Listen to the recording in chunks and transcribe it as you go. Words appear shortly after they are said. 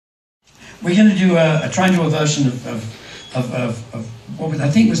We're going to do try and do a version of what was, I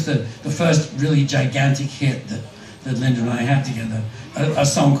think was the first really gigantic hit that Linda and I had together, a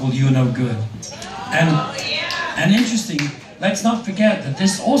song called You're No Good. And interesting, let's not forget that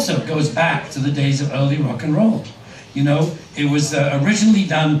this also goes back to the days of early rock and roll. You know, it was originally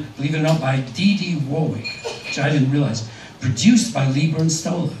done, believe it or not, by D.D. Warwick, which I didn't realize, produced by Lieber and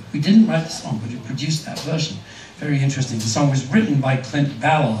Stoller. We didn't write the song, but we produced that version. Very interesting. The song was written by Clint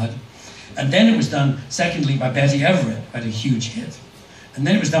Ballard, and then it was done, secondly, by Betty Everett, had a huge hit. And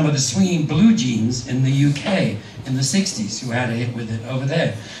then it was done by the Swinging Blue Jeans in the UK in the 60s, who had a hit with it over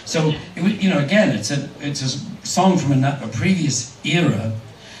there. So, it was, you know, again, it's a song from a previous era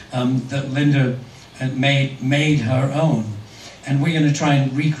that Linda made her own. And we're going to try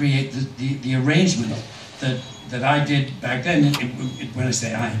and recreate the arrangement that I did back then. When I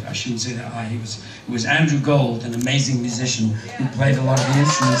say I shouldn't say that I. It was Andrew Gold, an amazing musician who played a lot of the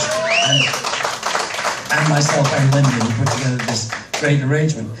instruments, and myself and Linda who put together this great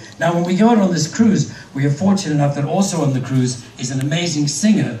arrangement. Now, when we go out on this cruise, we are fortunate enough that also on the cruise is an amazing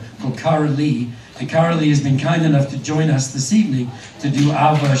singer called Cara Lee, and Cara Lee has been kind enough to join us this evening to do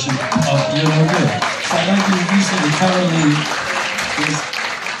our version of You're No Good. So I'd like to introduce you to Cara Lee.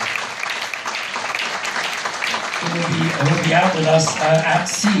 Will be out with us at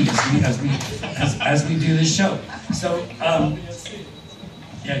sea as we do this show. So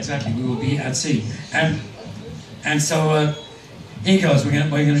yeah, exactly. We will be at sea, and so here goes. We're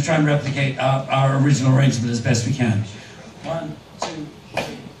going to try and replicate our original arrangement as best we can. 1, 2.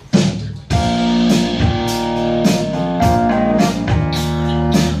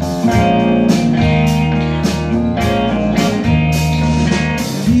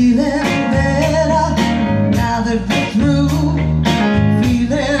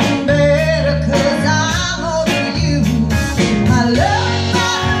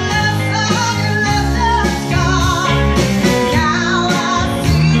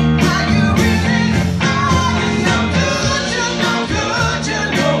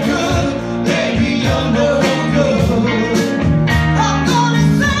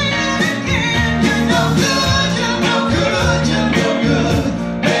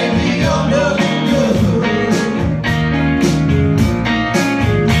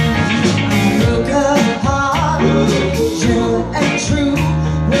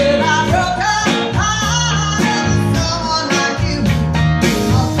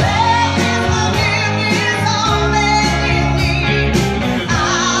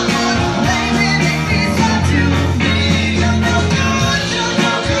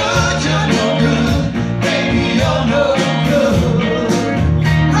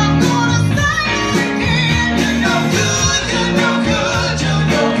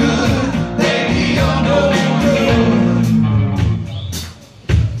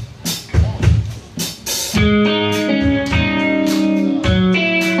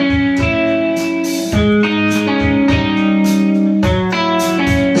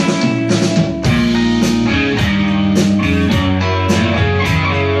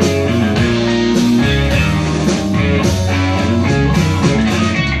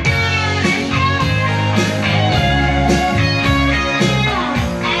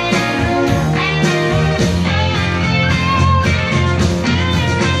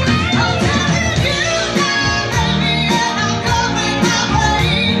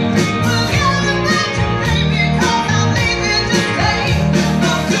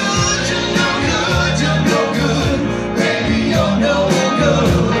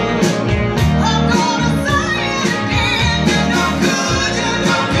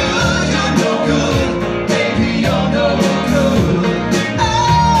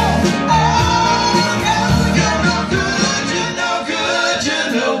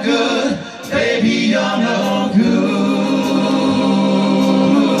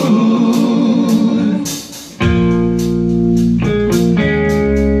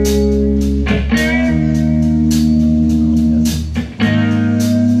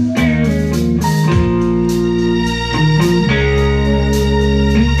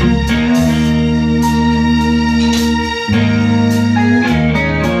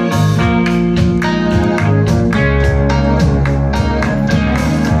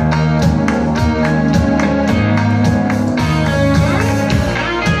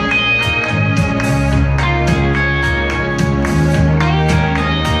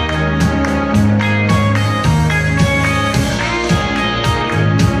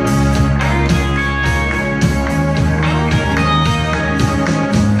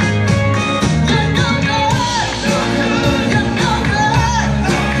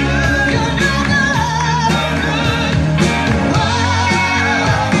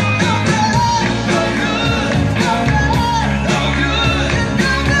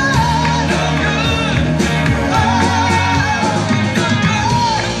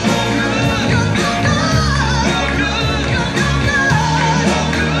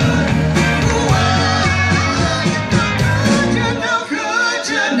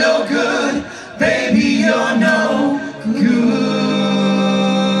 you're no good.